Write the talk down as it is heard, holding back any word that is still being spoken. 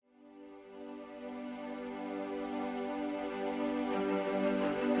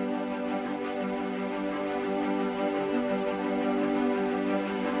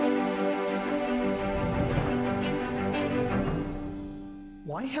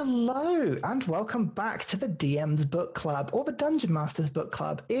Why, hello, and welcome back to the DM's Book Club, or the Dungeon Master's Book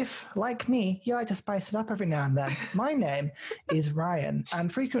Club, if, like me, you like to spice it up every now and then. My name is Ryan,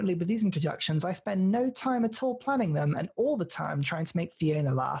 and frequently with these introductions, I spend no time at all planning them, and all the time trying to make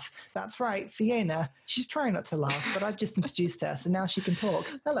Fiona laugh. That's right, Fiona. She's trying not to laugh, but I've just introduced her, so now she can talk.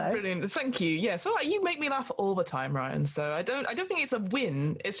 Hello. Brilliant, thank you. Yes, well, you make me laugh all the time, Ryan, so I don't think it's a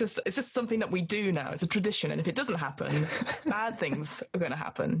win. It's just something that we do now. It's a tradition, and if it doesn't happen, bad things are going to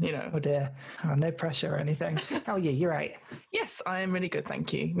happen, you know. Oh dear. Oh, no pressure or anything. How are you? You're right. Yes, I am really good,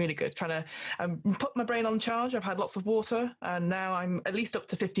 thank you. Really good. Trying to put my brain on charge. I've had lots of water, and now I'm at least up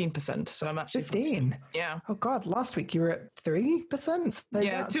to 15%. So I'm actually 15. Yeah. Oh God! Last week you were at 3%. So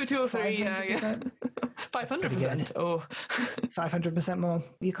yeah, two or three. Yeah. 500%. Oh, 500% more.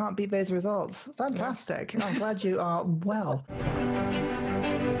 You can't beat those results. Fantastic. Yeah. I'm glad you are well.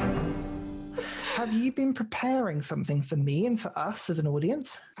 Have you been preparing something for me and for us as an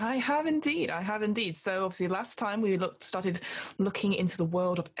audience? I have indeed. So obviously last time we started looking into the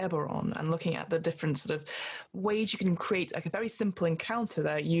world of Eberron and looking at the different sort of ways you can create like a very simple encounter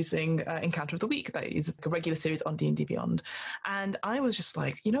there using Encounter of the Week. That is like a regular series on D&D Beyond. And I was just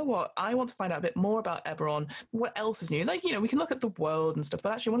like, you know what? I want to find out a bit more about Eberron. What else is new? Like, you know, we can look at the world and stuff,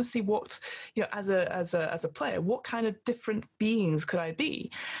 but actually I want to see what, you know, as a player, what kind of different beings could I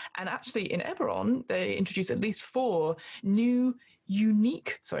be? And actually in Eberron, they introduced at least 4 new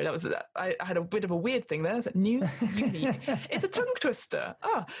unique. Sorry, I had a bit of a weird thing there. Is it new unique? It's a tongue twister.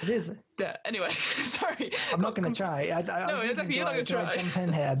 It is. Yeah. Anyway, sorry. I'm not going to try. No, exactly. You're not going to try. I jump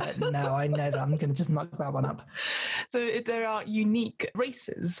in here, but no, I know that I'm going to just knock that one up. So there are unique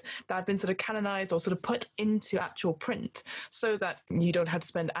races that have been sort of canonized or sort of put into actual print, so that you don't have to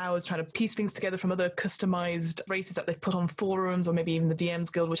spend hours trying to piece things together from other customized races that they've put on forums or maybe even the DM's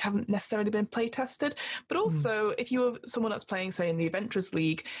Guild, which haven't necessarily been play tested. But also, if you're someone that's playing, say, in the Adventurers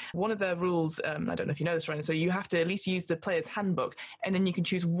League, one of their rules, I don't know if you know this, Ryan, so you have to at least use the player's handbook, and then you can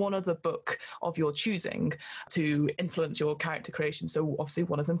choose one other book of your choosing to influence your character creation. So obviously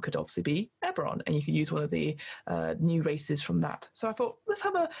one of them could obviously be Eberron, and you could use one of the new races from that. So I thought, let's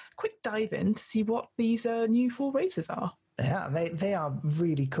have a quick dive in to see what these new 4 races are. Yeah, they are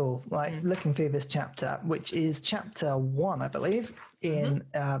really cool. Like looking through this chapter, which is chapter 1, I believe, in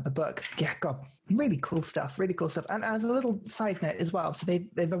the book. Yeah, God, really cool stuff. And as a little side note as well, so they've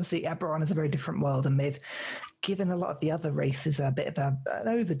obviously, Eberron is a very different world, and they've given a lot of the other races a bit of an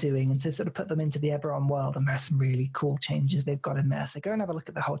overdoing, and to sort of put them into the Eberron world, and there are some really cool changes they've got in there. So go and have a look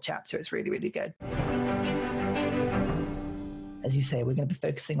at the whole chapter. It's really, really good. As you say, we're going to be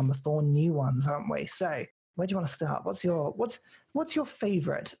focusing on the 4 new ones, aren't we? So where do you want to start? What's your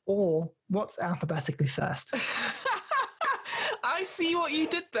favorite, or what's alphabetically first? I see what you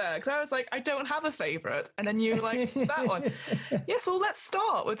did there, because I was like, I don't have a favourite, and then you were like, that one. Yes, well, let's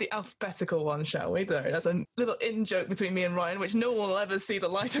start with the alphabetical one, shall we? There's a little in-joke between me and Ryan, which no one will ever see the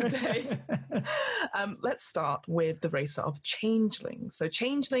light of day. Let's start with the race of Changelings. So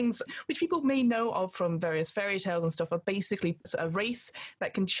Changelings, which people may know of from various fairy tales and stuff, are basically a race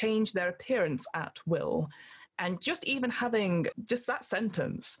that can change their appearance at will. And just even having just that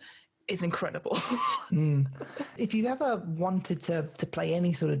sentence is incredible. If you've ever wanted to play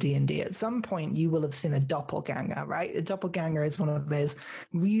any sort of D&D, at some point you will have seen a doppelganger, right? A doppelganger is one of those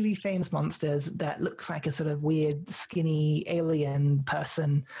really famous monsters that looks like a sort of weird, skinny alien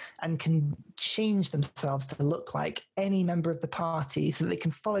person and can change themselves to look like any member of the party, so that they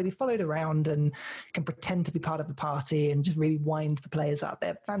can be followed around and can pretend to be part of the party and just really wind the players up.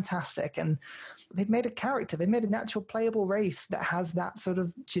 They're fantastic. And they've made a character, they've made a natural playable race that has that sort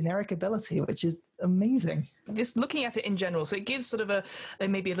of generic ability, which is amazing. Just looking at it in general, so it gives sort of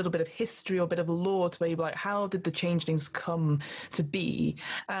maybe a little bit of history or a bit of lore to maybe like, how did the Changelings come to be?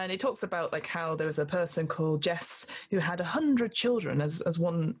 And it talks about like how there was a person called Jess who had 100 children, as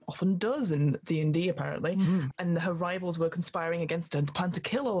one often does in D&D apparently, and her rivals were conspiring against her and planned to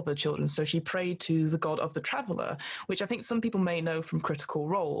kill all of her children. So she prayed to the god of the Traveller, which I think some people may know from Critical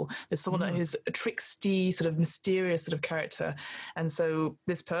Role. There's someone who's a tricksty, sort of mysterious sort of character, and so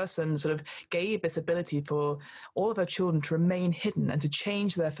this person sort of gave this ability for all of her children to remain hidden and to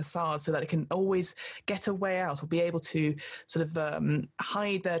change their facades so that they can always get a way out or be able to sort of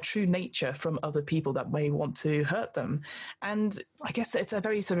hide their true nature from other people that may want to hurt them. And I guess it's a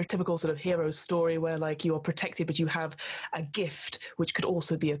very sort of typical sort of hero story where like you are protected, but you have a gift which could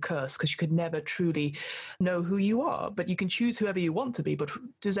also be a curse, because you could never truly know who you are, but you can choose whoever you want to be. But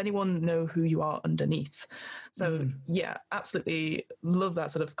does anyone know who you are underneath? So yeah, absolutely love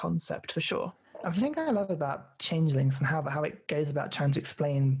that sort of concept for sure. I think I love about changelings and how it goes about trying to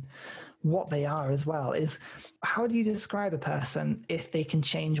explain what they are as well is how do you describe a person if they can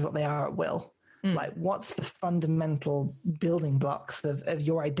change what they are at will? Like, what's the fundamental building blocks of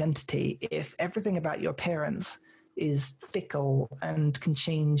your identity if everything about your appearance is fickle and can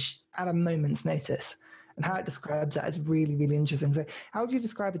change at a moment's notice? And how it describes that is really, really interesting. So how would you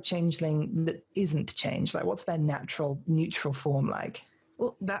describe a changeling that isn't changed? Like, what's their natural, neutral form like?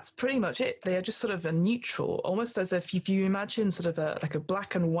 Well, that's pretty much it. They are just sort of a neutral, almost as if you imagine sort of like a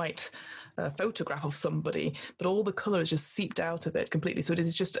black and white photograph of somebody, but all the color is just seeped out of it completely. So it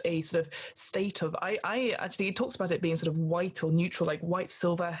is just a sort of state of, I actually, it talks about it being sort of white or neutral, like white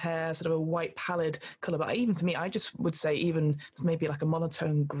silver hair, sort of a white pallid color. But even for me, I just would say even maybe like a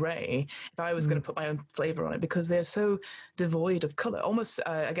monotone gray if I was going to put my own flavor on it, because they're so devoid of color. Almost,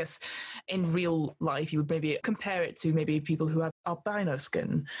 I guess, in real life, you would maybe compare it to maybe people who have albino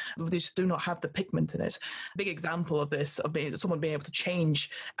skin. They just do not have the pigment in it. A big example of this, of someone being able to change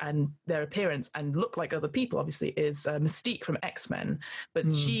and their appearance and look like other people, obviously, is Mystique from X-Men.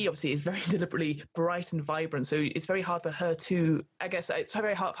 But she obviously is very deliberately bright and vibrant, so it's very hard for her to, I guess, it's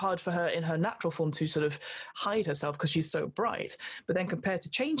very hard for her in her natural form to sort of hide herself because she's so bright. But then compared to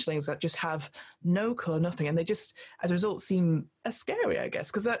changelings that just have no color, nothing, and they just, as a result, seem scary, I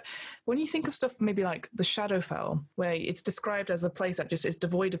guess, because that when you think of stuff maybe like the Shadowfell, where it's described as a place that just is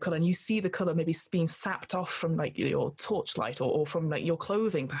devoid of color, and you see the color maybe being sapped off from like your torchlight or from like your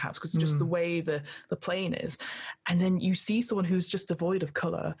clothing, perhaps, because just the way the plane is, and then you see someone who's just devoid of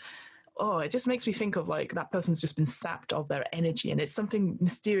color. Oh, it just makes me think of like that person's just been sapped of their energy, and it's something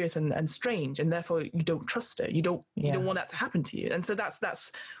mysterious and strange, and therefore you don't trust it. You don't want that to happen to you, and so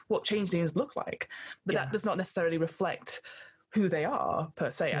that's what changelings look like. But that does not necessarily reflect who they are per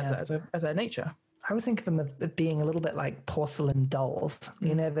se as their nature. I always think of them as being a little bit like porcelain dolls.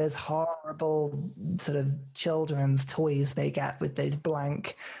 You know, those horrible sort of children's toys they get with those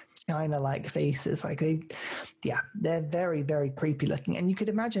blank China-like faces. Like they're very, very creepy looking. And you could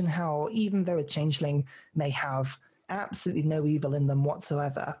imagine how, even though a changeling may have absolutely no evil in them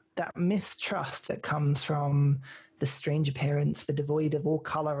whatsoever, that mistrust that comes from the strange appearance, the devoid of all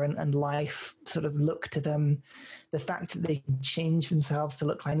color and life sort of look to them, the fact that they can change themselves to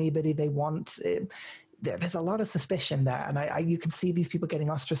look like anybody they want. There's a lot of suspicion there, and you can see these people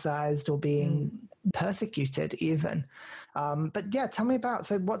getting ostracized or being persecuted even. But yeah, tell me about,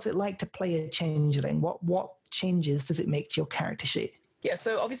 so what's it like to play a changeling? What changes does it make to your character sheet? Yeah,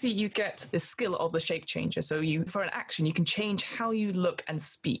 so obviously you get the skill of the shape changer. So for an action, you can change how you look and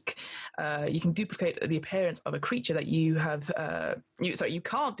speak. You can duplicate the appearance of a creature that you have. You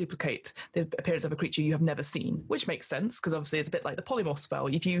can't duplicate the appearance of a creature you have never seen, which makes sense because obviously it's a bit like the polymorph spell.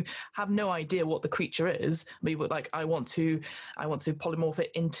 If you have no idea what the creature is, maybe like I want to polymorph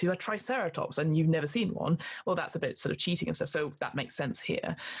it into a triceratops, and you've never seen one. Well, that's a bit sort of cheating and stuff. So that makes sense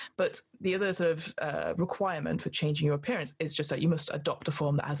here. But the other sort of requirement for changing your appearance is just that you must adopt a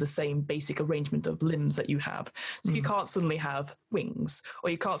form that has the same basic arrangement of limbs that you have. So you can't suddenly have wings, or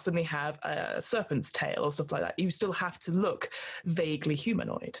you can't suddenly have a serpent's tail or stuff like that. You still have to look vaguely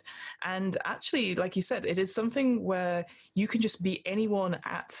humanoid. And actually, like you said, it is something where you can just be anyone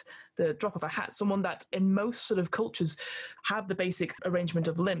at the drop of a hat, someone that in most sort of cultures have the basic arrangement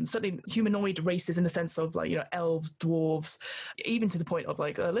of limbs. Certainly humanoid races in the sense of like, elves, dwarves, even to the point of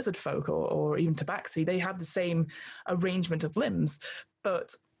like lizard folk or even tabaxi, they have the same arrangement of limbs.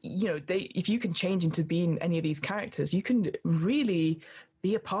 But, if you can change into being any of these characters, you can really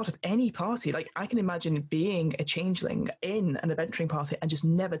be a part of any party. Like I can imagine being a changeling in an adventuring party and just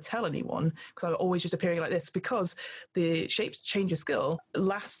never tell anyone because I'm always just appearing like this, because the shapes changer skill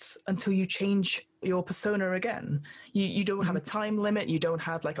lasts until you change your persona again. You don't have a time limit. You don't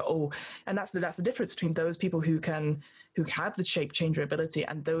have like and that's the difference between those people who have the shape changer ability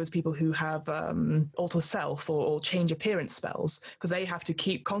and those people who have alter self or change appearance spells, because they have to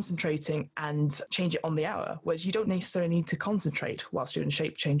keep concentrating and change it on the hour, whereas you don't necessarily need to concentrate whilst you're in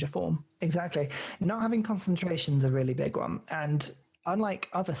shape changer form. Exactly. Not having concentration is a really big one. And unlike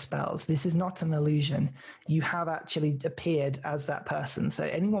other spells, this is not an illusion. You have actually appeared as that person. So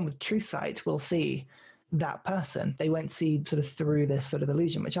anyone with true sight will see that person. They won't see sort of through this sort of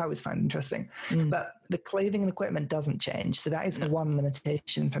illusion, which I always find interesting. But the clothing and equipment doesn't change. So that is the one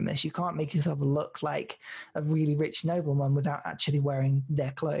limitation from this. You can't make yourself look like a really rich nobleman without actually wearing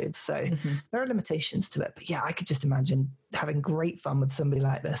their clothes. So there are limitations to it. But yeah, I could just imagine having great fun with somebody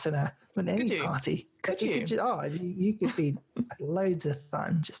like this in any party. You could be loads of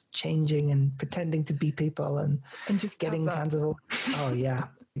fun, just changing and pretending to be people and just getting kinds of. Oh yeah.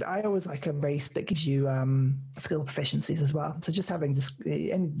 I always like a race that gives you skill proficiencies as well. So just having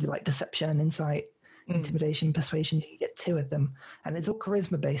any like deception, insight, intimidation, persuasion, you can get 2 of them, and it's all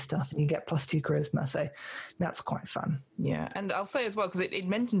charisma based stuff, and you get +2 charisma, so that's quite fun. Yeah, and I'll say as well, because it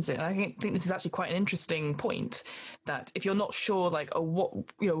mentions it, and I think this is actually quite an interesting point, that if you're not sure, like, oh, what,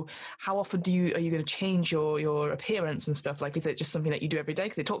 how often are you going to change your appearance and stuff? Like, is it just something that you do every day?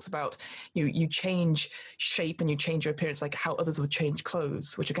 Because it talks about you change shape and you change your appearance, like how others would change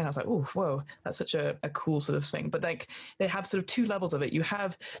clothes, which again, I was like, oh, whoa, that's such a cool sort of thing. But like, they have sort of 2 levels of it. You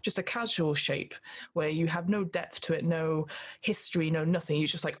have just a casual shape where you have no depth to it, no history, no nothing. You're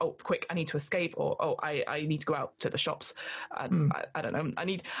just like, oh, quick, I need to escape, or oh, I need to go out to the shops. I don't know. I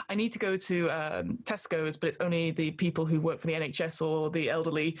need to go to Tesco's, but it's only the people who work for the NHS or the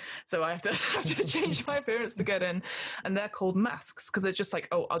elderly, so I have to change my appearance to get in. And they're called masks because it's just like,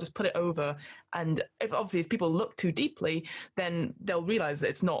 oh, I'll just put it over, and if people look too deeply, then they'll realize that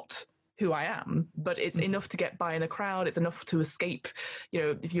it's not who I am, but it's enough to get by in a crowd. It's enough to escape.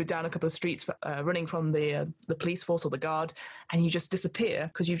 If you're down a couple of streets running from the police force or the guard, and you just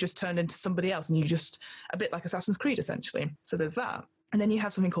disappear because you've just turned into somebody else, and you just a bit like Assassin's Creed essentially. So there's that. And then you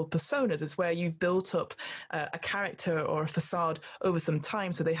have something called personas. It's where you've built up a character or a facade over some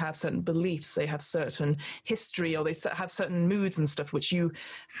time. So they have certain beliefs, they have certain history, or they have certain moods and stuff, which you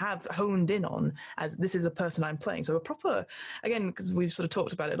have honed in on as this is the person I'm playing. So a proper, again, because we've sort of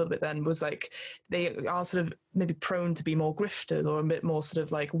talked about it a little bit then, was like they are sort of maybe prone to be more grifters or a bit more sort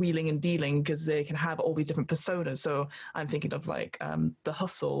of like wheeling and dealing because they can have all these different personas. So I'm thinking of like The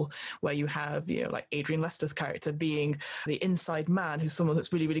Hustle, where you have, like Adrian Lester's character being the inside man, who's someone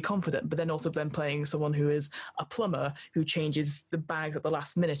that's really, really confident, but then also then playing someone who is a plumber who changes the bags at the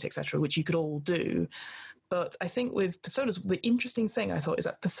last minute, etc., which you could all do. But I think with personas, the interesting thing I thought is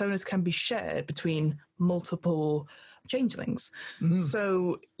that personas can be shared between multiple changelings.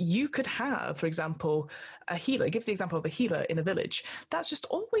 So you could have, for example, a healer. It gives the example of a healer in a village that's just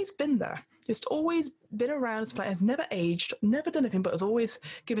always been there, just always been around, has never aged, never done anything, but has always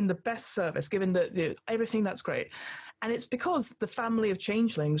given the best service, given the everything that's great. And it's because the family of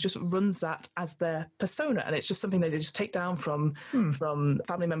changelings just runs that as their persona, and it's just something they just take down from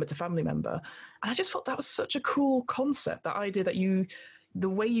family member to family member. And I just thought that was such a cool concept, that idea that the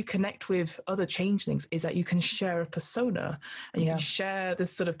way you connect with other changelings is that you can share a persona, and you can share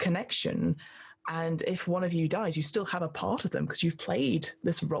this sort of connection. And if one of you dies, you still have a part of them because you've played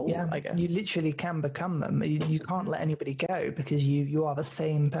this role, I guess. You literally can become them. You can't let anybody go because you are the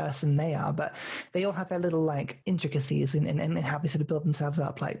same person they are. But they all have their little like intricacies in how they sort of build themselves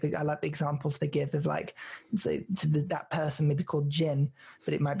up. Like I like the examples they give of like, so that person may be called Jin,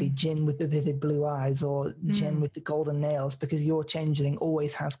 but it might be Jin with the vivid blue eyes, or Jin with the golden nails, because your changeling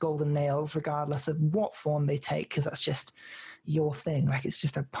always has golden nails regardless of what form they take, because that's just your thing. Like, it's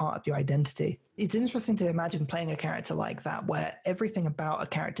just a part of your identity. It's interesting to imagine playing a character like that, where everything about a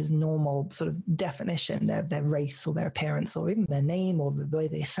character's normal sort of definition, their race or their appearance or even their name or the way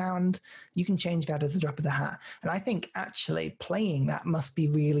they sound, you can change that as a drop of the hat. And I think actually playing that must be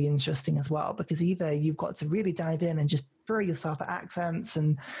really interesting as well, because either you've got to really dive in and just throw yourself at accents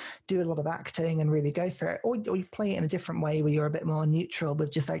and do a lot of acting and really go for it, or you play it in a different way where you're a bit more neutral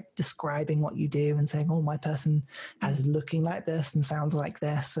with just like describing what you do and saying, oh, my person has looking like this and sounds like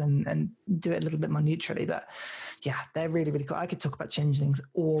this, and do it a little bit more neutrally. But yeah, they're really, really cool. I could talk about changelings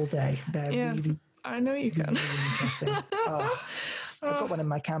all day. They're really, I know you can. Really I've got one in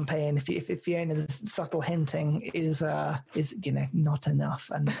my campaign. If Fiona's subtle hinting is not enough,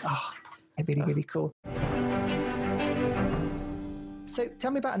 and they're really, really cool. So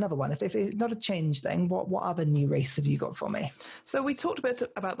tell me about another one. If it's not a changeling, what other new race have you got for me? So we talked a bit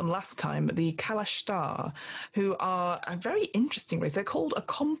about them last time, the Kalashtars, who are a very interesting race. They're called a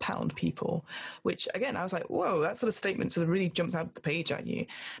compound people, which, again, I was like, whoa, that sort of statement sort of really jumps out the page at you.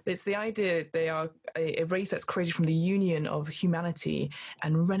 But it's the idea they are a race that's created from the union of humanity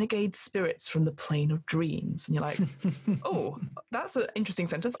and renegade spirits from the plane of dreams. And you're like, oh, that's an interesting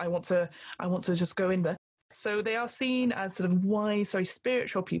sentence. I want to just go in there. So they are seen as sort of wise, very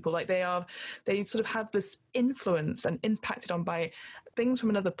spiritual people. Like they sort of have this influence and impacted on by things from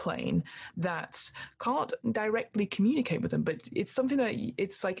another plane that can't directly communicate with them, but it's something that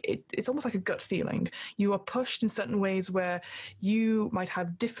it's like it's almost like a gut feeling. You are pushed in certain ways where you might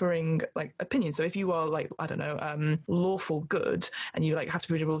have differing like opinions. So if you are like, I don't know, lawful good, and you like have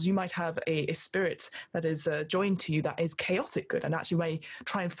to read the rules, you might have a spirit that is joined to you that is chaotic good, and actually may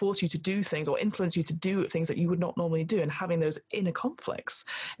try and force you to do things or influence you to do things that you would not normally do. And having those inner conflicts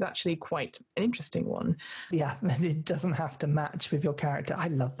is actually quite an interesting one. Yeah, it doesn't have to match with your character character. I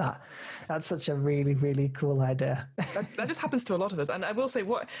love that. That's such a really, really cool idea. That just happens to a lot of us. And I will say,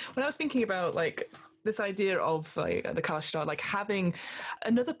 when I was thinking about like this idea of like the Kalashtar, like having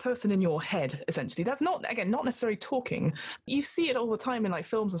another person in your head, essentially. That's not necessarily talking. You see it all the time in like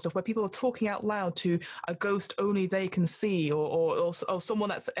films and stuff where people are talking out loud to a ghost only they can see, or someone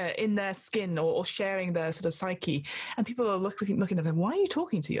that's in their skin, or sharing their sort of psyche. And people are looking at them, why are you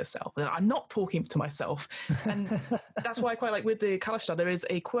talking to yourself? And I'm not talking to myself. And that's why I quite like with the Kalashtar, there is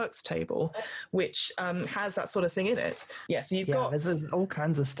a quirks table, which has that sort of thing in it. Yeah, so you've got... There's all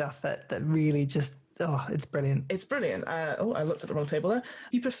kinds of stuff that really just... Oh, it's brilliant. It's brilliant. I looked at the wrong table there.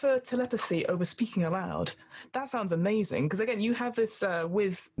 You prefer telepathy over speaking aloud. That sounds amazing. Because again, you have this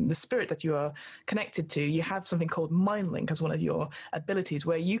with the spirit that you are connected to, you have something called Mind Link as one of your abilities,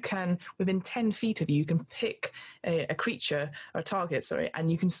 where you can, within 10 feet of you, you can pick a creature or a target, and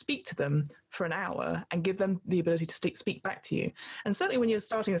you can speak to them for an hour and give them the ability to speak back to you. And certainly when you're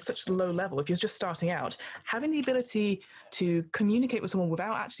starting at such a low level, if you're just starting out, having the ability to communicate with someone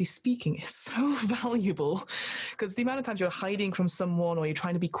without actually speaking is so valuable, because the amount of times you're hiding from someone or you're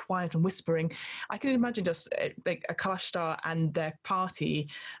trying to be quiet and whispering, I can imagine just like a Kalashtar and their party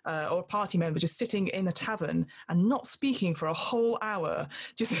or a party member just sitting in a tavern and not speaking for a whole hour,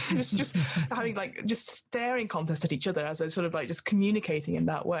 just having like just staring contest at each other as they're sort of like just communicating in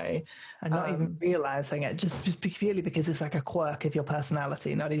that way. And not even realizing it, just purely because it's like a quirk of your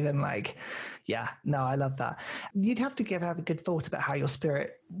personality, not even like, I love that. You'd have to have a good thought about how your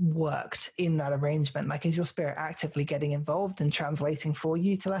spirit worked in that arrangement. Like, is your spirit actively getting involved and translating for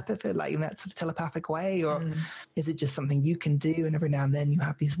you telepathy, like in that sort of telepathic way, or is it just something you can do and every now and then you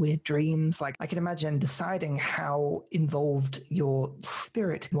have these weird dreams? Like, I can imagine deciding how involved your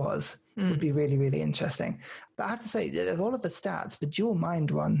spirit was would be really, really interesting. But I have to say, of all of the stats, the dual mind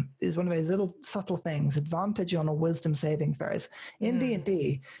one is one of those little subtle things. Advantage on a wisdom saving throws. In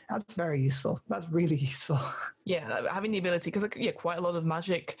D&D, that's very useful. That's really useful. Yeah, having the ability, because quite a lot of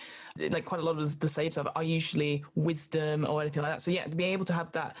magic, like quite a lot of the saves are usually wisdom or anything like that. So to be able to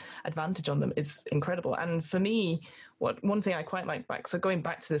have that advantage on them is incredible. And for me, one thing I quite like going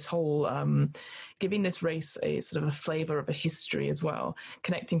back to this whole giving this race a sort of a flavor of a history as well,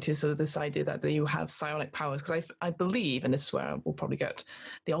 connecting to sort of this idea that you have psionic powers, because I believe, and this is where we'll probably get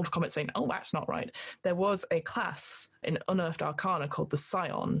the old comment saying, oh, that's not right, there was a class in Unearthed Arcana called the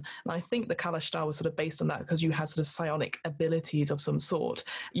Scion, and I think the Kalashtar was sort of based on that, because you have sort of psionic abilities of some sort.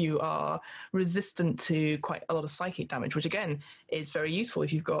 You are resistant to quite a lot of psychic damage, which again is very useful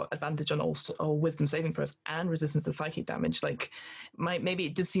if you've got advantage on all wisdom saving throws and resistance to psychic damage. Like, maybe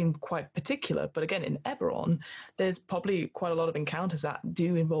it does seem quite particular, but again, in Eberron, there's probably quite a lot of encounters that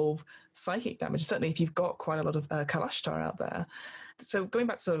do involve psychic damage, certainly if you've got quite a lot of Kalashtar out there. So going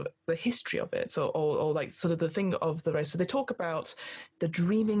back to the history of it, or like sort of the thing of the race, so they talk about the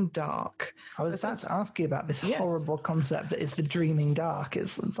dreaming dark. I was about to ask you about this horrible concept that is the dreaming dark.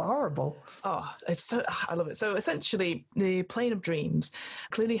 It's horrible. Oh, I love it. So essentially, the plane of dreams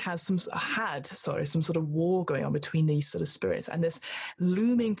clearly had some sort of war going on between these sort of spirits, and this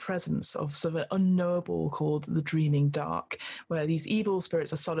looming presence of sort of an unknowable called the dreaming dark, where these evil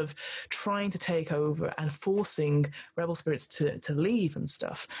spirits are sort of trying to take over and forcing rebel spirits to leave and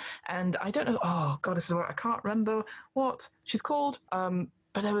stuff. And I don't know, I can't remember what she's called,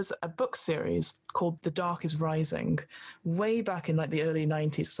 but there was a book series called The Dark is Rising way back in like the early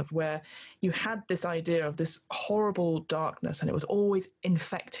 90s stuff, where you had this idea of this horrible darkness and it was always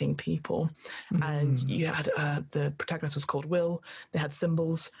infecting people. And you had the protagonist was called Will. They had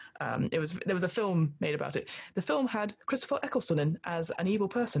symbols. There was a film made about it. The film had Christopher Eccleston in as an evil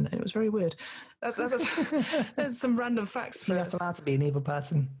person, and it was very weird. There's some random facts. You're not allowed to be an evil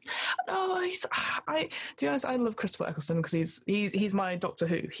person. No, to be honest, I love Christopher Eccleston because he's my Doctor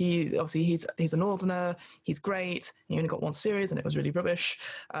Who. He's a Northerner. He's great. He only got one series, and it was really rubbish.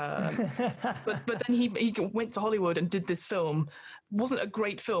 But then he went to Hollywood and did this film. Wasn't a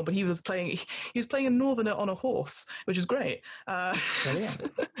great film, but he was playing a Northerner on a horse, which was great.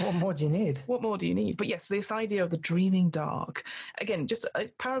 Brilliant. What more do you need? What more do you need? But yes, this idea of the dreaming dark. Again, just a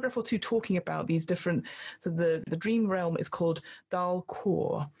paragraph or two talking about these different. So the dream realm is called Dal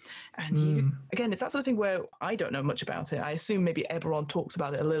Kor, and again, it's that sort of thing where I don't know much about it. I assume maybe Eberron talks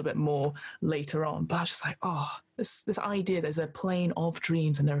about it a little bit more later on. But I was just like, this idea there's a plane of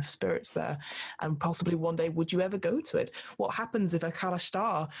dreams and there are spirits there, and possibly one day would you ever go to it? What happens if a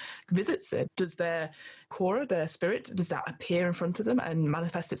Kalashtar visits it? Does their Cora, their spirit, does that appear in front of them and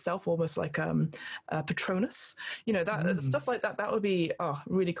manifest itself almost like a Patronus? That stuff like that. That would be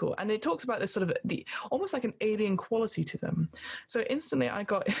really cool. And it talks about this sort of almost like an alien quality to them. So instantly I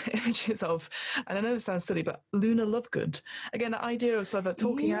got images of, and I know it sounds silly, but Luna Lovegood. Again, the idea of sort of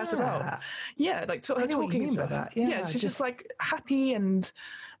talking out about, like talking stuff. That. Yeah, she's just like happy and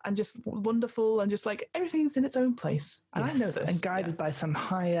just wonderful and just like everything's in its own place. And I know this. And guided by some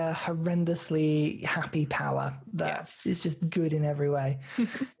higher, horrendously happy power that is just good in every way.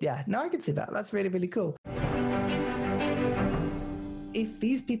 I can see that. That's really, really cool. If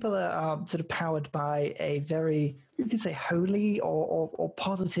these people are sort of powered by a very, you could say, holy or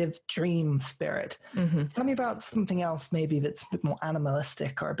positive dream spirit, tell me about something else maybe that's a bit more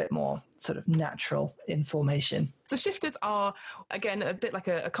animalistic or a bit more sort of natural in formation. So shifters are, again, a bit like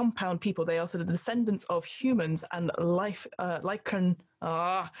a compound people. They are sort of the descendants of humans and lycanthropes.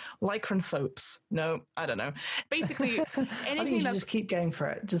 No, I don't know. Basically, anything I think you should just keep going for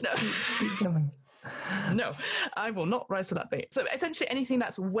it. Just keep coming. No, I will not rise to that bait. So essentially anything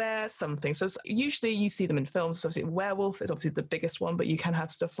that's something. So usually you see them in films. So obviously werewolf is obviously the biggest one, but you can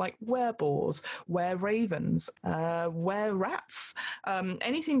have stuff like wereboars, were-ravens, were-rats.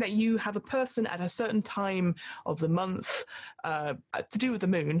 Anything that you have a person at a certain time of the month to do with the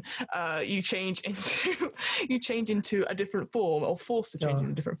moon, you change into a different form or forced to change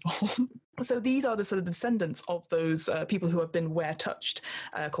into a different form. So these are the sort of descendants of those people who have been were-touched,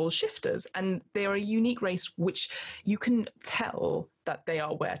 called shifters. And they are a unique race which you can tell that they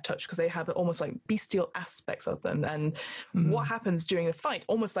are were-touched because they have almost like bestial aspects of them. And what happens during the fight,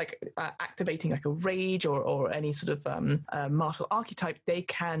 almost like activating like a rage or any sort of martial archetype, they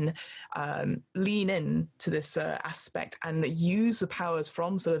can lean in to this aspect and use the powers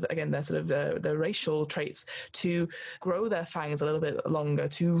from sort of, again, their sort of the racial traits to grow their fangs a little bit longer,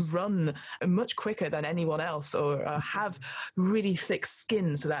 to run much quicker than anyone else, or have really thick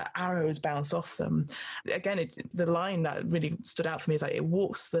skin so that arrows bounce off them. Again, the line that really stood out for me is like, it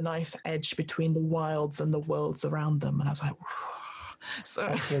walks the knife's edge between the wilds and the worlds around them. And I was like, so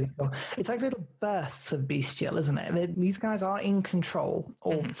that's really cool. It's like little bursts of bestial, isn't it? These guys are in control,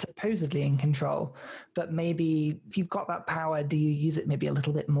 or supposedly in control, but maybe if you've got that power, do you use it maybe a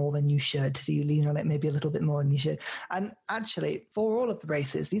little bit more than you should? Do you lean on it maybe a little bit more than you should? And actually, for all of the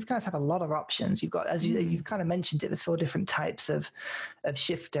races, these guys have a lot of options. You've got, as you've kind of mentioned it, the 4 different types of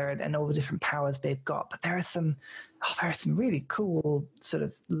shifter and all the different powers they've got, but there are some really cool sort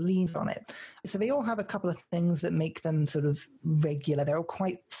of leans on it. So they all have a couple of things that make them sort of regular. They're all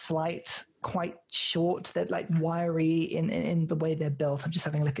quite slight, quite short. They're like wiry in the way they're built. I'm just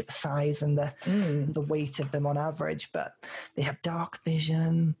having a look at the size and the weight of them on average, but they have dark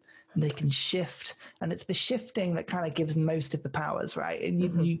vision. They can shift, and it's the shifting that kind of gives most of the powers, right?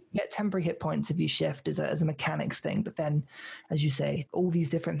 And you get temporary hit points if you shift as a mechanics thing, but then, as you say, all these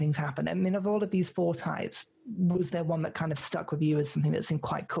different things happen. I mean, of all of these 4 types, was there one that kind of stuck with you as something that seemed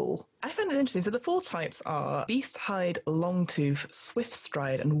quite cool? I found it interesting. So the 4 types are Beast Hide, Longtooth, Swift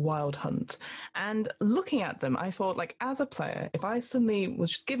Stride, and Wild Hunt. And looking at them, I thought, like, as a player, if I suddenly was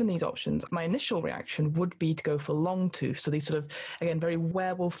just given these options, my initial reaction would be to go for Longtooth. So these sort of, again, very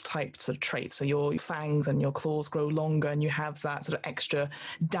werewolf type sort of traits. So your fangs and your claws grow longer, and you have that sort of extra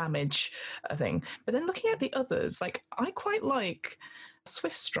damage thing. But then looking at the others, like, I quite like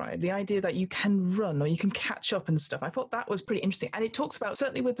Swift Stride, the idea that you can run or you can catch up and stuff. I thought that was pretty interesting. And it talks about,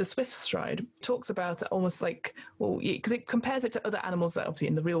 certainly with the Swift Stride, it talks about almost like, well, because it compares it to other animals that obviously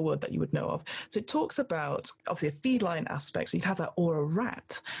in the real world that you would know of. So it talks about obviously a feline aspect. So you'd have that, or a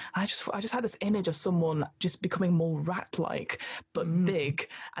rat. I just had this image of someone just becoming more rat-like, but big.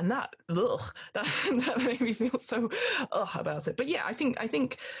 And that made me feel so about it. But yeah, I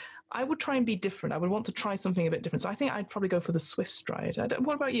think I would try and be different. I would want to try something a bit different. So I think I'd probably go for the Swift Stride.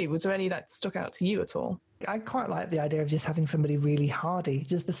 What about you? Was there any that stuck out to you at all? I quite like the idea of just having somebody really hardy,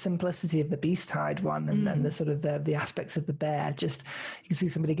 just the simplicity of the Beast Hide one and the sort of the aspects of the bear. Just, you can see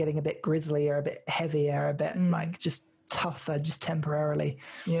somebody getting a bit grislier, a bit heavier, a bit like just tougher, just temporarily.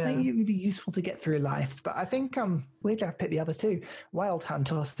 I think it would be useful to get through life. But I think weirdly I've picked the other 2. Wild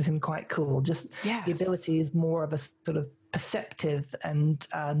Hunt also seemed quite cool. Just the ability is more of a sort of perceptive and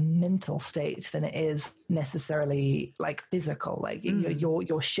mental state than it is necessarily like physical. Like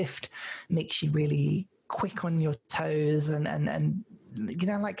your shift makes you really quick on your toes and you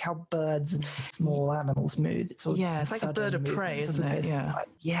know, like how birds and small animals move. It's all it's like a bird of prey, isn't it?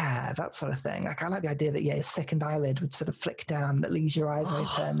 Yeah, that sort of thing. Like I like the idea that your second eyelid would sort of flick down, that leaves your eyes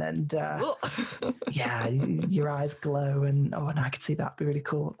open, and your eyes glow. And no, I could see that be really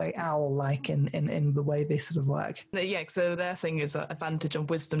cool. Very owl-like in the way they sort of work. Yeah, so their thing is advantage on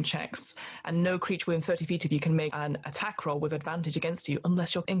wisdom checks, and no creature within 30 feet of you can make an attack roll with advantage against you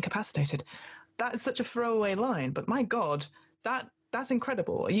unless you're incapacitated. That is such a throwaway line, but my God, that's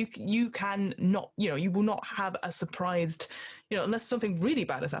incredible. You can not, you will not have a surprised, unless something really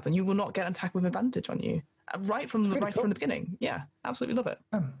bad has happened, you will not get an attack with advantage on you. Right from the beginning. Yeah, absolutely love it.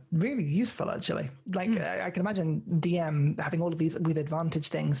 Really useful, actually. Like, I can imagine DM having all of these with advantage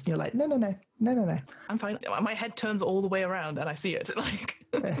things, and you're like, no. I'm fine. My head turns all the way around and I see it.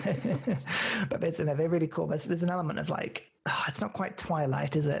 But they're really cool. There's an element of like, it's not quite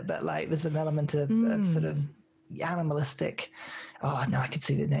Twilight, is it? But like, there's an element of sort of animalistic. Oh no, I could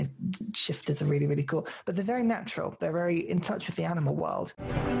see that shifters are really, really cool. But they're very natural. They're very in touch with the animal world.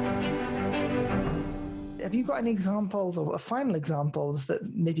 Have you got any examples or final examples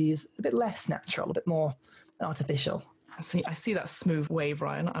that maybe is a bit less natural, a bit more artificial? I see that smooth wave,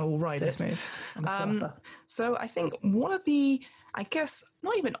 Ryan. I will ride it. Smooth. I'm a surfer. So I think one of the, I guess,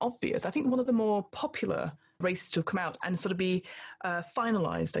 not even obvious, I think one of the more popular races to have come out and sort of be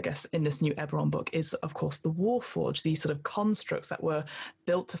finalized, I guess, in this new Eberron book is, of course, the Warforged, these sort of constructs that were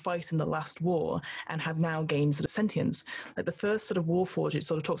built to fight in the last war and have now gained sort of sentience. Like the first sort of Warforged it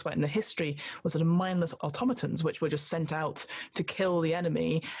sort of talks about in the history was sort of mindless automatons, which were just sent out to kill the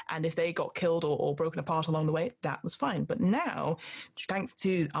enemy, and if they got killed or broken apart along the way, that was fine. But now, thanks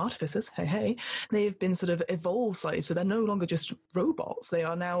to artificers, they've been sort of evolved slightly, so they're no longer just robots. They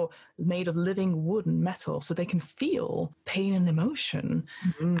are now made of living wood and metal, so they can feel pain and emotion.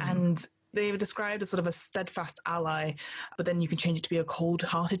 And they were described as sort of a steadfast ally, but then you can change it to be a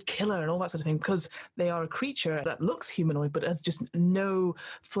cold-hearted killer and all that sort of thing, because they are a creature that looks humanoid but has just no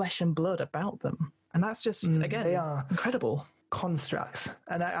flesh and blood about them. And that's just, again, they are incredible. Constructs.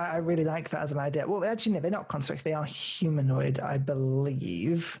 And I really like that as an idea. Well, actually, no, they're not constructs. They are humanoid, I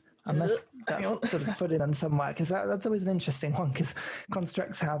believe. Unless that's sort of put in on somewhere, because that's always an interesting one, because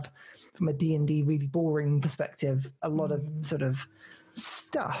constructs have, from a D&D really boring perspective, a lot of sort of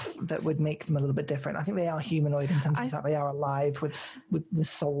stuff that would make them a little bit different. I think they are humanoid in terms of the fact they are alive with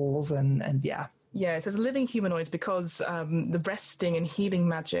souls and yeah. Yeah, it says living humanoids because the resting and healing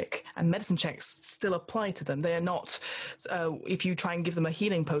magic and medicine checks still apply to them. They are not, if you try and give them a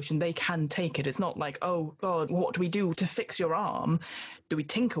healing potion, they can take it. It's not like, oh God, what do we do to fix your arm? Do we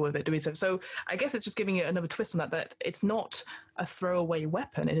tinker with it? Do we? So I guess it's just giving it another twist on that it's not a throwaway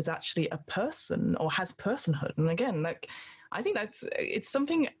weapon. It is actually a person or has personhood. And again, like, I think it's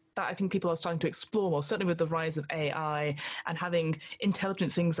something that I think people are starting to explore more, certainly with the rise of AI and having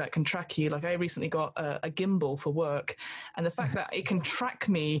intelligent things that can track you. Like I recently got a gimbal for work, and the fact that it can track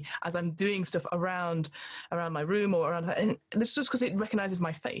me as I'm doing stuff around my room or around, and it's just because it recognizes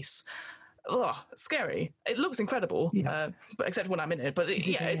my face. Oh, scary. It looks incredible, but except when I'm in it. But is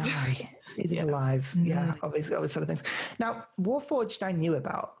it alive? Yeah, obviously, all those sort of things. Now, Warforged I knew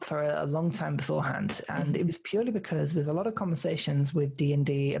about for a long time beforehand, and it was purely because there's a lot of conversations with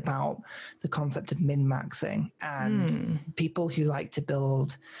D&D about the concept of min-maxing and people who like to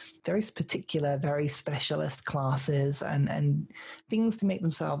build very particular, very specialist classes and things to make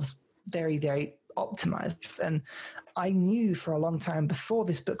themselves very, very optimized. And I knew for a long time before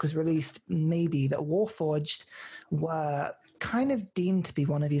this book was released, maybe, that Warforged were kind of deemed to be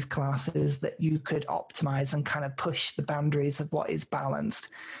one of these classes that you could optimize and kind of push the boundaries of what is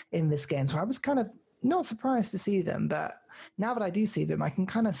balanced in this game. So I was kind of not surprised to see them, but now that I do see them, I can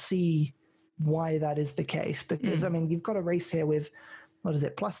kind of see why that is the case. Because, I mean, you've got a race here with, what is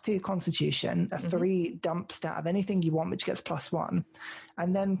it, +2 constitution, a 3 dump stat of anything you want, which gets +1,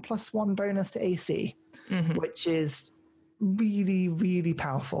 and then +1 bonus to AC, which is really, really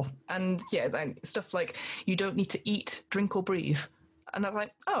powerful. And yeah, then stuff like you don't need to eat, drink, or breathe. And I was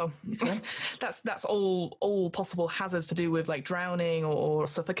like, oh, that's all possible hazards to do with like drowning or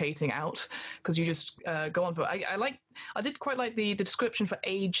suffocating out, because you just go on. But I did quite like the description for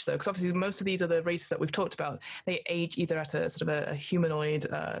age, though, because obviously most of these are the races that we've talked about. They age either at a sort of a humanoid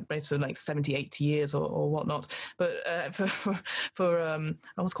race of like 70, 80 years or whatnot. But for I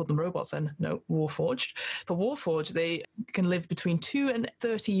almost called them robots then. No, Warforged. For Warforged, they can live between 2 and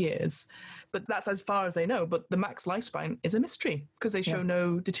 30 years. But that's as far as they know. But the max lifespan is a mystery, because they show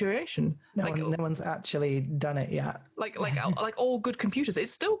no deterioration. No one's actually done it yet. Like all good computers, it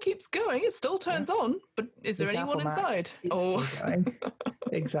still keeps going. It still turns on. But is there anyone Apple inside? Mac is still going.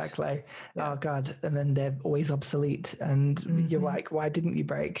 Exactly. Yeah. Oh God. And then they're always obsolete. And you're like, why didn't you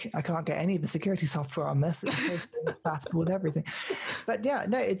break? I can't get any of the security software on this. It's compatible with everything. But yeah,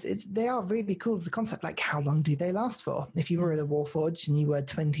 no, they are really cool as a concept. Like, how long do they last for? If you were at a Warforged and you were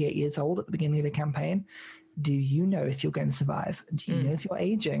 28 years old at the beginning of the campaign, do you know if you're going to survive? Do you know if you're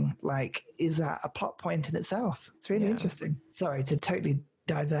aging? Like, is that a plot point in itself? It's really interesting. Sorry to totally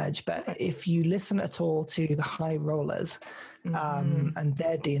diverge, but if you listen at all to the High Rollers and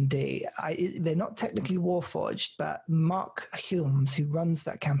their D&D, they're not technically Warforged, but Mark Hulmes, who runs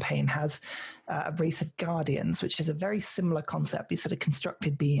that campaign, has a race of guardians, which is a very similar concept, these sort of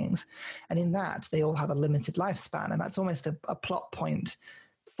constructed beings. And in that, they all have a limited lifespan, and that's almost a plot point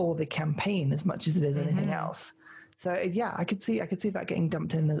for the campaign as much as it is anything else. So yeah, I could see that getting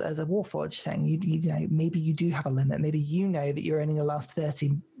dumped in as a Warforged, saying you know, maybe you do have a limit, maybe you know that you're only going to last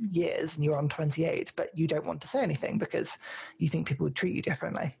 30 years and you're on 28, but you don't want to say anything because you think people would treat you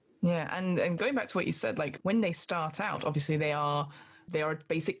differently. Yeah, and going back to what you said, like when they start out, obviously they are a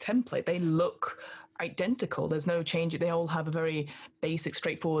basic template. They look identical. There's no change. They all have a very basic,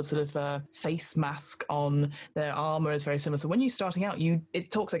 straightforward sort of face mask on. Their armor is very similar. So when you're starting out, it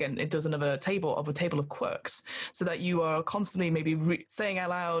talks again. It does a table of quirks, so that you are constantly maybe saying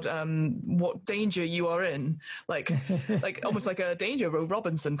out loud what danger you are in, like almost like a Danger Row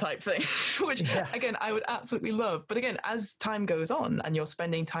Robinson type thing, which again I would absolutely love. But again, as time goes on and you're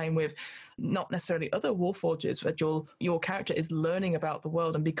spending time with not necessarily other Warforgeds, but your character is learning about the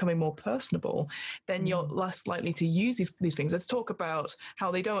world and becoming more personable, then you're less likely to use these things. Let's talk about how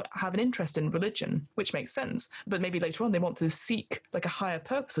they don't have an interest in religion, which makes sense. But maybe later on they want to seek like a higher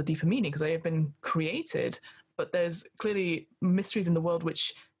purpose or deeper meaning because they have been created, but there's clearly mysteries in the world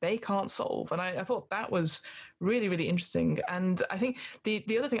which they can't solve. And I thought that was really, really interesting. And I think the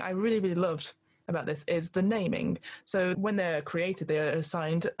other thing I really, really loved about this is the naming. So when they're created, they are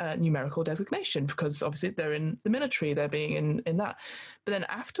assigned a numerical designation because obviously they're in the military, they're being in that. But then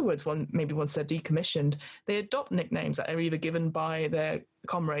afterwards, once they're decommissioned, they adopt nicknames that are either given by their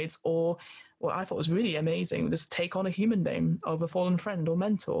comrades or what I thought was really amazing, just take on a human name of a fallen friend or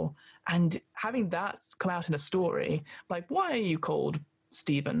mentor. And having that come out in a story, like, why are you called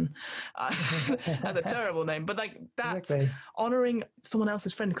Stephen? That's a terrible name, but like that's honoring someone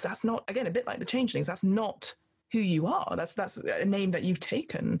else's friend, because that's not, again, a bit like the Changelings, that's not who you are. That's a name that you've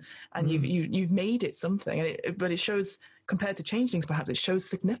taken and you've made it something. But it shows, compared to Changelings, perhaps it shows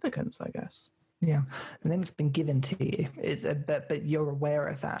significance, I guess. Yeah, and then it's been given to you. But you're aware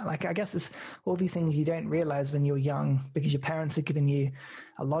of that. Like, I guess it's all these things you don't realize when you're young because your parents have given you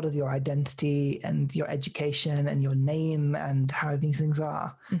a lot of your identity and your education and your name and how these things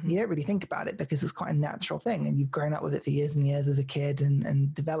are. You don't really think about it because it's quite a natural thing and you've grown up with it for years and years as a kid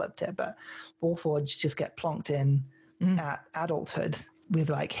and developed it. But Warforged just get plonked in at adulthood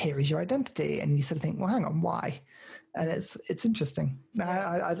with like, here is your identity. And you sort of think, well, hang on, why? And it's interesting.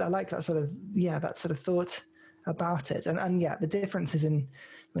 I like that sort of thought about it. And the difference is in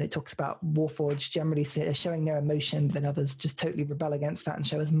when it talks about Warforged generally showing no emotion, then others just totally rebel against that and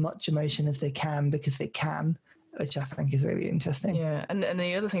show as much emotion as they can because they can, which I think is really interesting. Yeah, and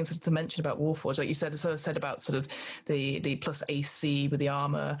the other things to mention about Warforged, like you said about sort of the plus AC with the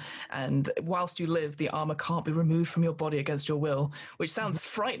armor, and whilst you live, the armor can't be removed from your body against your will, which sounds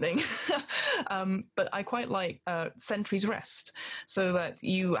frightening. But I quite like Sentry's Rest, so that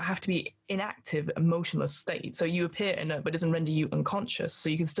you have to be inactive, emotionless state. So you appear inert, but it doesn't render you unconscious. So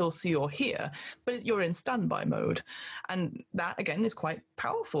you can still see or hear, but you're in standby mode, and that again is quite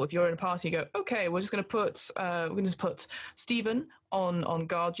powerful. If you're in a party, you go, okay, we're going to put Stephen on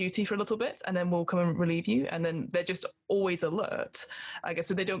guard duty for a little bit, and then we'll come and relieve you. And then they're just always alert, I guess,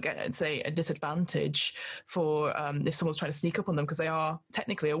 so they don't get, say, a disadvantage for if someone's trying to sneak up on them because they are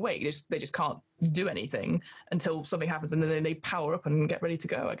technically awake. They just can't do anything until something happens, and then they power up and get ready to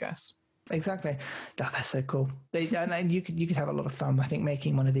go, I guess. Exactly. Oh, that's so cool. And you could have a lot of fun, I think,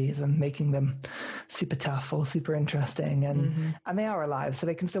 making one of these and making them super tough or super interesting. And and they are alive, so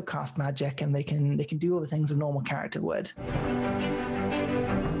they can still cast magic and they can do all the things a normal character would.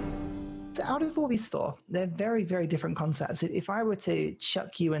 So out of all these four, they're very, very different concepts. If I were to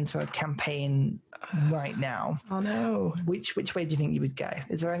chuck you into a campaign right now, oh no, which way do you think you would go?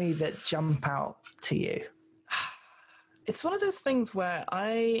 Is there any that jump out to you? It's one of those things where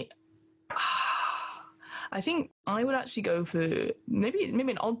I think I would actually go for maybe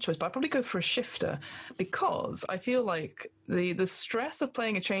an odd choice, but I'd probably go for a shifter, because I feel like the stress of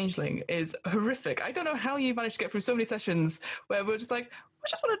playing a changeling is horrific. I don't know how you manage to get through so many sessions where we're just like, I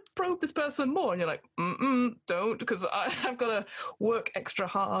just want to probe this person more, and you're like, don't, because I've got to work extra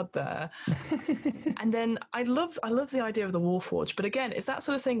hard there. And then I love the idea of the Warforged, but again, it's that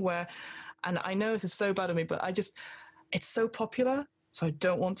sort of thing where, and I know this is so bad of me, but it's so popular, so I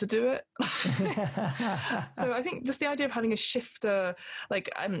don't want to do it. So I think just the idea of having a shifter, like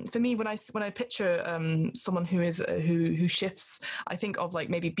for me, when I picture someone who shifts, I think of like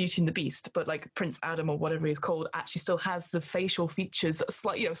maybe Beauty and the Beast, but like Prince Adam or whatever he's called actually still has the facial features,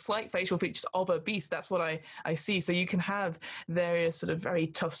 slight facial features of a beast. That's what I see. So you can have various sort of very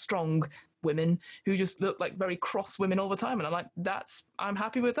tough, strong women who just look like very cross women all the time, and I'm like, I'm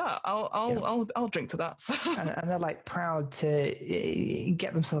happy with that. I'll drink to that. And they're like proud to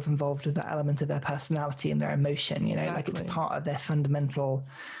get themselves involved with that element of their personality and their emotion, Exactly. like it's part of their fundamental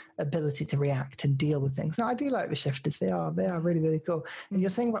ability to react and deal with things. Now, I do like the shifters. They are really, really cool. And you're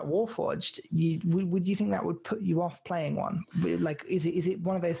saying about Warforged, would you think that would put you off playing one? Like, is it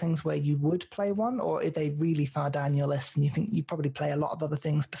one of those things where you would play one, or are they really far down your list and you think you probably play a lot of other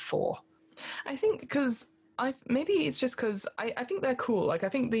things before? I think because maybe it's just because I think they're cool. Like I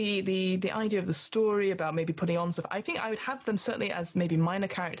think the idea of the story about maybe putting on stuff, I think I would have them certainly as maybe minor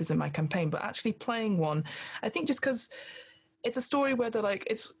characters in my campaign, but actually playing one, I think just because it's a story where they're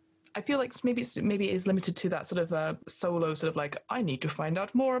like, I feel like maybe it is limited to that sort of solo sort of like, I need to find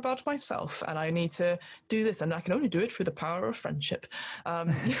out more about myself and I need to do this, and I can only do it through the power of friendship. I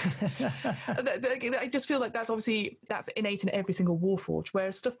just feel like that's innate in every single Warforged,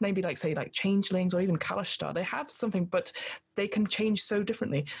 whereas stuff maybe like say like Changelings or even Kalashtars, they have something, but they can change so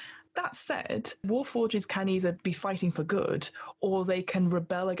differently. That said, Warforges can either be fighting for good, or they can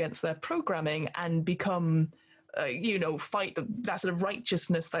rebel against their programming and become fight that sort of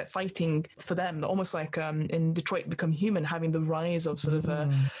righteousness, that fighting for them, almost like in Detroit Become Human, having the rise of sort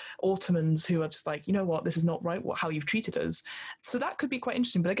of Ottomans who are just like, you know what, this is not right, how you've treated us. So that could be quite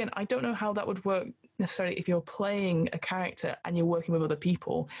interesting. But again, I don't know how that would work necessarily if you're playing a character and you're working with other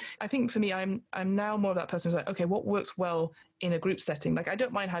people. I think for me, I'm now more of that person who's like, okay, what works well in a group setting? Like I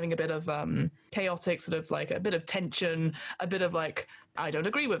don't mind having a bit of chaotic sort of like a bit of tension, a bit of like, I don't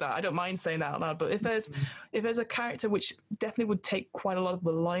agree with that, I don't mind saying that out loud. But if there's a character which definitely would take quite a lot of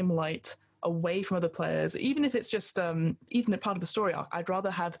the limelight away from other players, even if it's just even a part of the story arc, I'd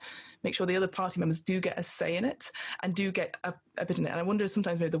rather make sure the other party members do get a say in it and do get a bit in it. And I wonder if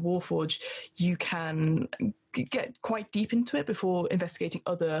sometimes maybe the Warforge, you can get quite deep into it before investigating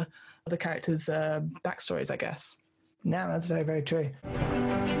other characters' backstories, I guess. No, that's very, very true.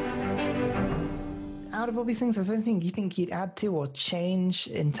 Out of all these things, is there anything you think you'd add to or change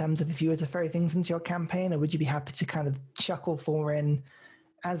in terms of if you were to throw things into your campaign, or would you be happy to kind of chuckle for in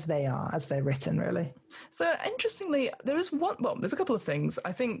as they are, as they're written, really? So interestingly, there's a couple of things.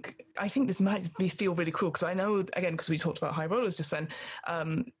 I think this might feel really cool because I know, again, because we talked about High Rollers just then,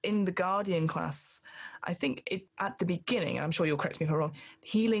 in the Guardian class, I think at the beginning, and I'm sure you'll correct me if I'm wrong,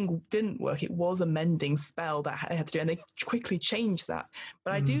 healing didn't work. It was a mending spell that I had to do, and they quickly changed that.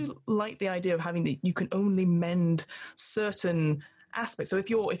 But I do like the idea of having that you can only mend certain aspects. So if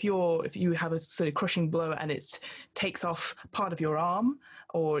you have a sort of crushing blow and it takes off part of your arm,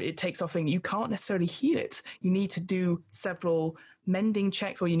 or it takes off, and you can't necessarily heal it, you need to do several mending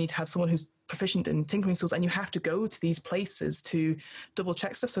checks, or you need to have someone who's proficient in tinkering tools, and you have to go to these places to double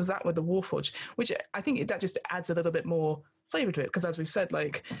check stuff. So that with the Warforged, which I think that just adds a little bit more flavor to it, because as we've said,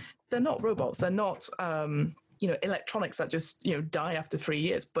 like, they're not robots, they're not electronics that just die after 3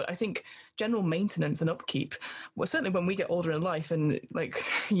 years. But I think general maintenance and upkeep, well, certainly when we get older in life and like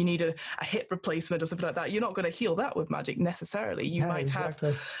you need a hip replacement or something like that, you're not going to heal that with magic necessarily. You might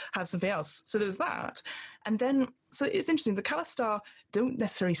exactly have something else. So there's that. And then, so it's interesting, the Kalastar don't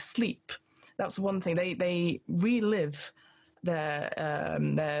necessarily sleep. That's one thing. They relive their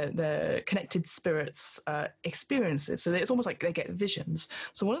connected spirits experiences. So it's almost like they get visions.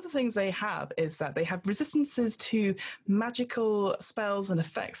 So one of the things they have is that they have resistances to magical spells and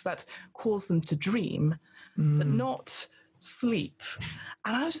effects that cause them to dream, but not sleep.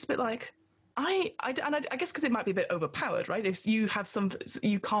 And I was just a bit like, I guess because it might be a bit overpowered, right? If you have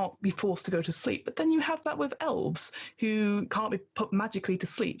you can't be forced to go to sleep, but then you have that with elves who can't be put magically to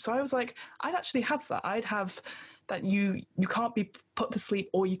sleep. So I was like, I'd actually have that. I'd have that you can't be put to sleep,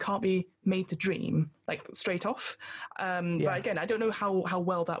 or you can't be made to dream, like straight off. But again, I don't know how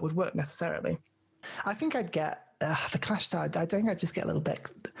well that would work necessarily. I think I'd get the Kalashtars. I think I'd just get a little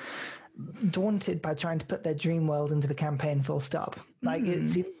bit daunted by trying to put their dream world into the campaign full stop. Like it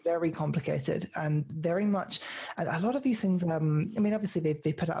seems very complicated and very much a lot of these things. I mean, obviously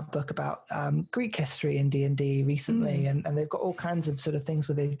they put out a book about Greek history in D&D recently, and they've got all kinds of sort of things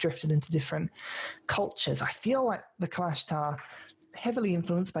where they've drifted into different cultures. I feel like the Kalashtar heavily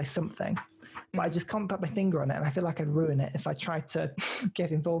influenced by something, but I just can't put my finger on it, and I feel like I'd ruin it if I tried to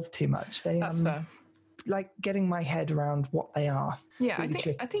get involved too much. That's fair. Like getting my head around what they are. Yeah,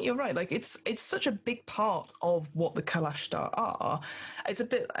 I think you're right. Like it's such a big part of what the Kalashtars are. It's a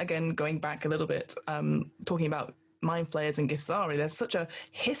bit, again, going back a little bit, talking about mind flayers and Githzari. There's such a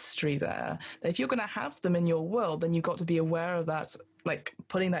history there that if you're going to have them in your world, then you've got to be aware of that. Like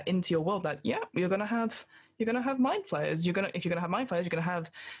putting that into your world. That you're going to have mind flayers. If you're going to have mind flayers, you're going to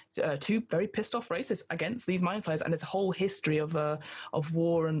have two very pissed off races against these mind flayers, and it's a whole history of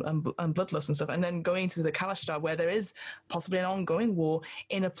war and bloodlust and stuff. And then going to the Kalashtar, where there is possibly an ongoing war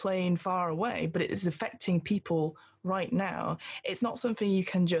in a plane far away, but it is affecting people right now. It's not something you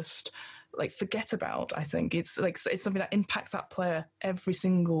can just like forget about. I think it's something that impacts that player every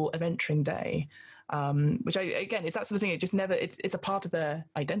single adventuring day. Which it's that sort of thing. It just never. It's a part of their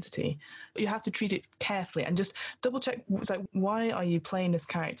identity, but you have to treat it carefully and just double check. It's like, why are you playing this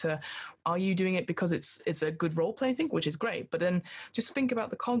character? Are you doing it because it's a good role playing thing, which is great, but then just think about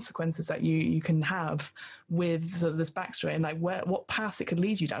the consequences that you can have with sort of this backstory and like what path it could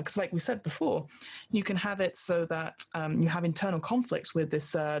lead you down. Because like we said before, you can have it so that you have internal conflicts with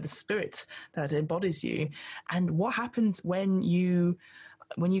this spirit that embodies you, and what happens when you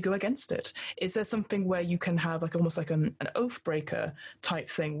go against it? Is there something where you can have like almost like an oath breaker type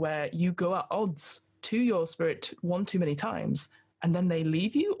thing where you go at odds to your spirit one too many times and then they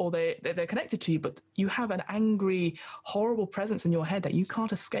leave you, or they're connected to you, but you have an angry, horrible presence in your head that you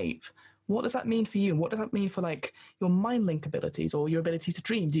can't escape? What does that mean for you? And what does that mean for like your mind link abilities or your ability to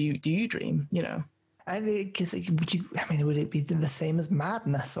dream? Do you dream, you know? Would it be the same as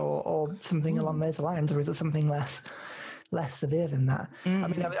madness or something along those lines, or is it something less severe than that? I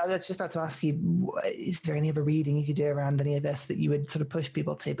mean, I was just about to ask you, is there any other reading you could do around any of this that you would sort of push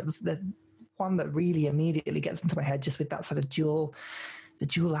people to? But the one that really immediately gets into my head, just with that sort of the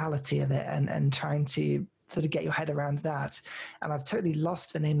duality of it and trying to sort of get your head around that. And I've totally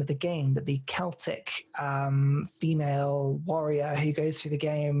lost the name of the game, but the Celtic female warrior who goes through the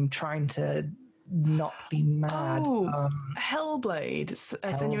game trying to not be mad. Hellblade. Hellblade.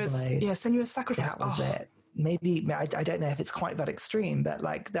 Senua's Sacrifice. That was it. Maybe I don't know if it's quite that extreme, but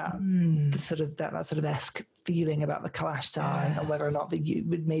like that sort of esque feeling about the Kalashtar, and whether or not that you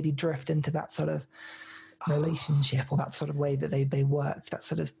would maybe drift into that sort of relationship or that sort of way that they worked, that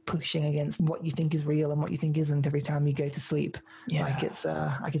sort of pushing against what you think is real and what you think isn't every time you go to sleep. Like it's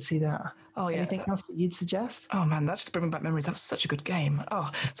I could see that. Anything else that you'd suggest? Oh man, that's just bringing back memories. That was such a good game.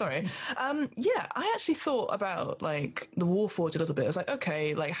 Oh, sorry. I actually thought about like the Warforged a little bit. I was like,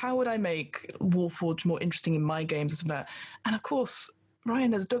 okay, like how would I make Warforged more interesting in my games and stuff like that? And of course,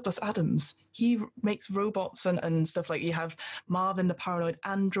 Ryan as Douglas Adams. He makes robots and stuff. Like you have Marvin, the paranoid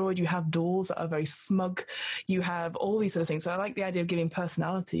android. You have dolls that are very smug. You have all these sort of things. So I like the idea of giving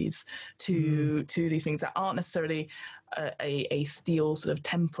personalities to these things that aren't necessarily a steel sort of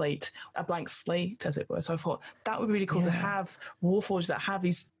template, a blank slate, as it were. So I thought that would be really cool to have Warforged that have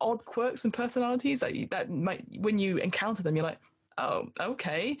these odd quirks and personalities that might, when you encounter them, you're like, oh,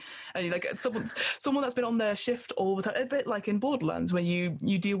 okay. And you're like someone that's been on their shift all the time, a bit like in Borderlands when you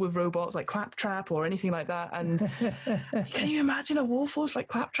deal with robots like Claptrap or anything like that. And can you imagine a Warforged like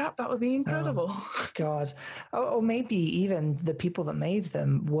Claptrap? That would be incredible. Oh, God. Or maybe even the people that made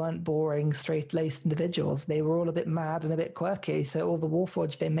them weren't boring, straight-laced individuals. They were all a bit mad and a bit quirky. So all the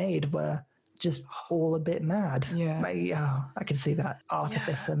Warforged they made were just all a bit mad. I can see that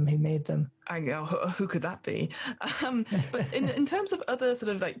artificer who made them. I know, who could that be? But in terms of other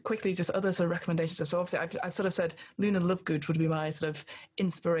sort of like quickly, just other sort of recommendations. So obviously I've sort of said Luna Lovegood would be my sort of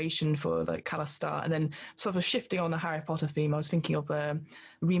inspiration for like Kalastar, and then sort of shifting on the Harry Potter theme, I was thinking of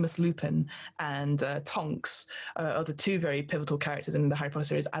Remus Lupin and Tonks are the two very pivotal characters in the Harry Potter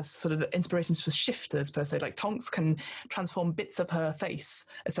series as sort of inspirations for shifters per se. Like Tonks can transform bits of her face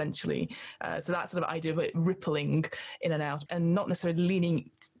essentially, so that sort of idea of it rippling in and out, and not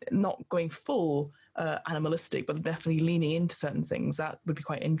necessarily not going full animalistic, but definitely leaning into certain things. That would be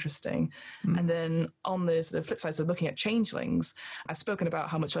quite interesting. And then on the sort of flip side, so looking at Changelings, I've spoken about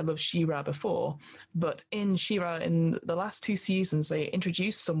how much I love She-Ra before, but in She-Ra, in the last 2 seasons, they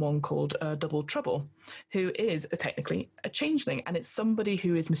introduced someone called Double Trouble, who is technically a changeling, and it's somebody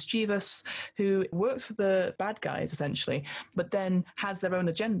who is mischievous, who works for the bad guys, essentially, but then has their own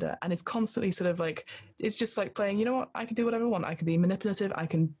agenda, and is constantly sort of like it's just like playing, you know what, I can do whatever I want. I can be manipulative. I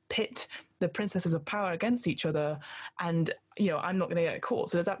can pit the princesses of power against each other, and I'm not going to get caught.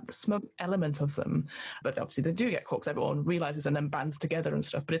 So there's that smug element of them, but obviously they do get caught because everyone realizes and then bands together and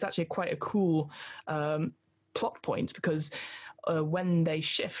stuff. But it's actually quite a cool plot point, because when they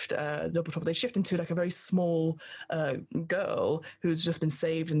shift, Double Trouble, they shift into like a very small girl who's just been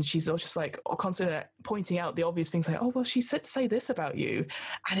saved, and she's just like constantly pointing out the obvious things, like, oh, well, she said say this about you,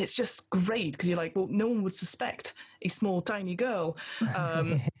 and it's just great because you're like, well, no one would suspect a small tiny girl.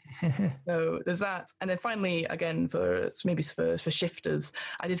 So there's that, and then finally, again, for shifters,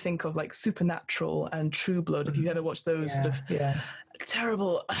 I did think of like Supernatural and True Blood. If you've ever watched those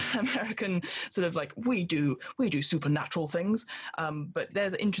terrible American sort of like we do supernatural things, but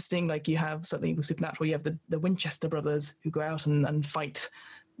there's interesting, like you have something with Supernatural, you have the Winchester brothers who go out and fight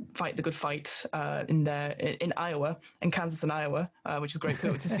the good fight in Iowa, in Kansas and Iowa, which is great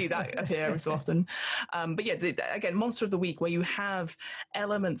to see that appear every so often. But yeah, again, Monster of the Week, where you have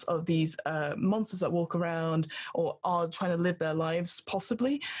elements of these monsters that walk around or are trying to live their lives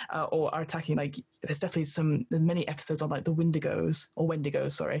possibly, or are attacking. Like there's definitely many episodes on like the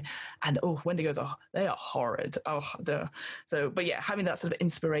Wendigos, sorry, and Wendigos they are horrid. So, but yeah, having that sort of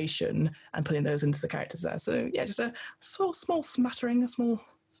inspiration and putting those into the characters there. So yeah, just a small smattering, a small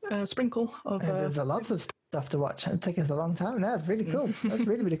sprinkle of. There's lots of stuff to watch. It'll take us a long time. No, it's really cool. That's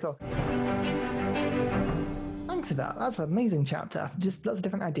really, really cool. Thanks for that. That's an amazing chapter. Just lots of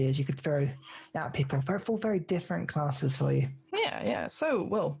different ideas you could throw at people. Four very different classes for you. Yeah. So,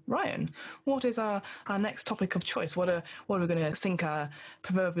 well, Ryan, what is our next topic of choice? What are we going to sink our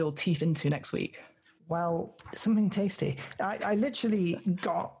proverbial teeth into next week? Well, something tasty. I literally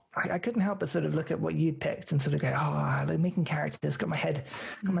I couldn't help but sort of look at what you'd picked and sort of go, like making characters, got my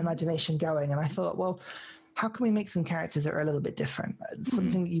imagination going. And I thought, well, how can we make some characters that are a little bit different?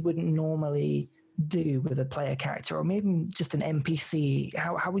 Something that you wouldn't normally do with a player character, or maybe just an NPC.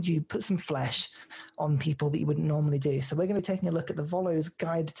 How would you put some flesh on people that you wouldn't normally do? So we're going to be taking a look at the Volo's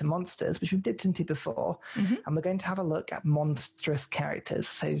Guide to Monsters, which we've dipped into before, and we're going to have a look at monstrous characters.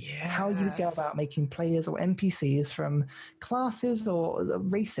 So how you would go about making players or NPCs from classes or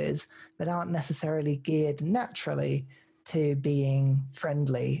races that aren't necessarily geared naturally to being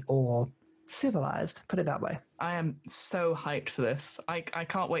friendly or civilized, put it that way. I am so hyped for this. I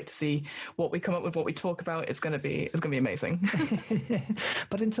can't wait to see what we come up with, what we talk about. It's going to be amazing.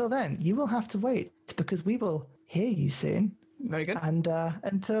 But until then, you will have to wait, because we will hear you soon. Very good. And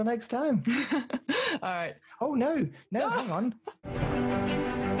until next time. All right. Oh, no, hang on.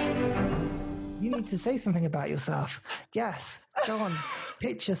 You need to say something about yourself. Yes, go on,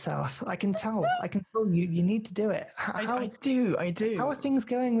 pitch yourself. I can tell you need to do it. I do. How are things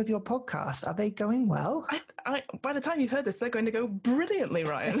going with your podcast? Are they going well? By the time you've heard this, they're going to go brilliantly,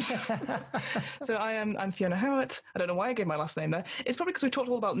 Ryan. So I'm Fiona Howard. I don't know why I gave my last name there. It's probably because we talked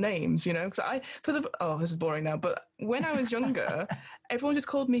all about names, because this is boring now, but when I was younger, everyone just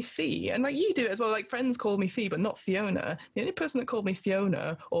called me Fee, and like you do it as well. Like friends call me Fee, but not Fiona. The only person that called me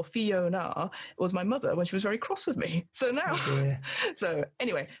Fiona or Fiona was my mother when she was very cross with me. So now, so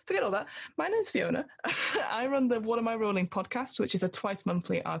anyway, forget all that. My name's Fiona. I run the What Am I Rolling podcast, which is a twice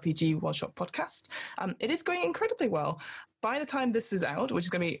monthly RPG one-shot podcast. It is going incredibly well. By the time this is out, which is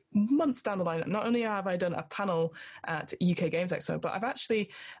going to be months down the line, not only have I done a panel at UK Games Expo, but I've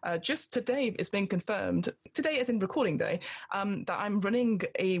actually, just today, it's been confirmed, today as in recording day, that I'm running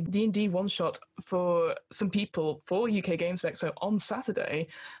a D&D one-shot for some people for UK Games Expo on Saturday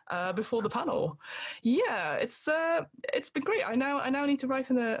before the panel. Yeah, it's been great. I now need to write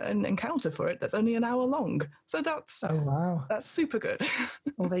an encounter for it that's only an hour long. So that's super good.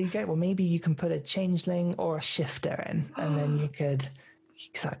 Well, there you go. Well, maybe you can put a changeling or a shifter in, and then you could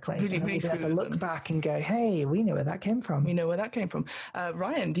really have to look back and go, hey, we know where that came from.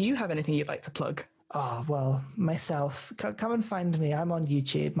 Ryan, do you have anything you'd like to plug? Oh, well, myself, come and find me. I'm on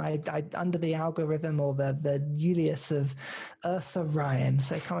YouTube. I under the algorithm, or the Julius of Ursa Ryan.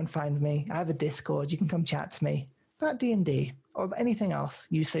 So come and find me. I have a Discord. You can come chat to me about D&D or anything else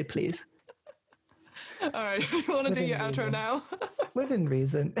you say, please. All right, you want to do your outro now? Within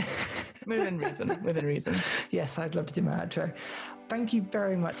reason. Within reason. Yes, I'd love to do my outro. Thank you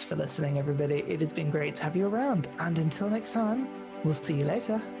very much for listening, everybody. It has been great to have you around. And until next time, we'll see you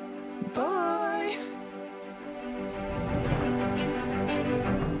later. Bye.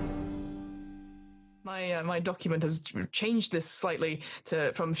 my document has changed this slightly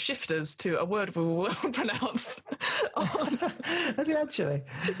from shifters to a word we will pronounce. Has it actually?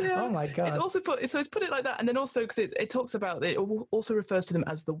 Yeah. Oh my god! It's also it's put it like that, and then also because it talks about it also refers to them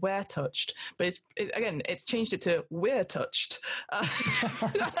as the wear touched, but it's changed it to we're touched.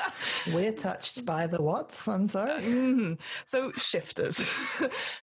 We're touched by the what? I'm sorry. So shifters.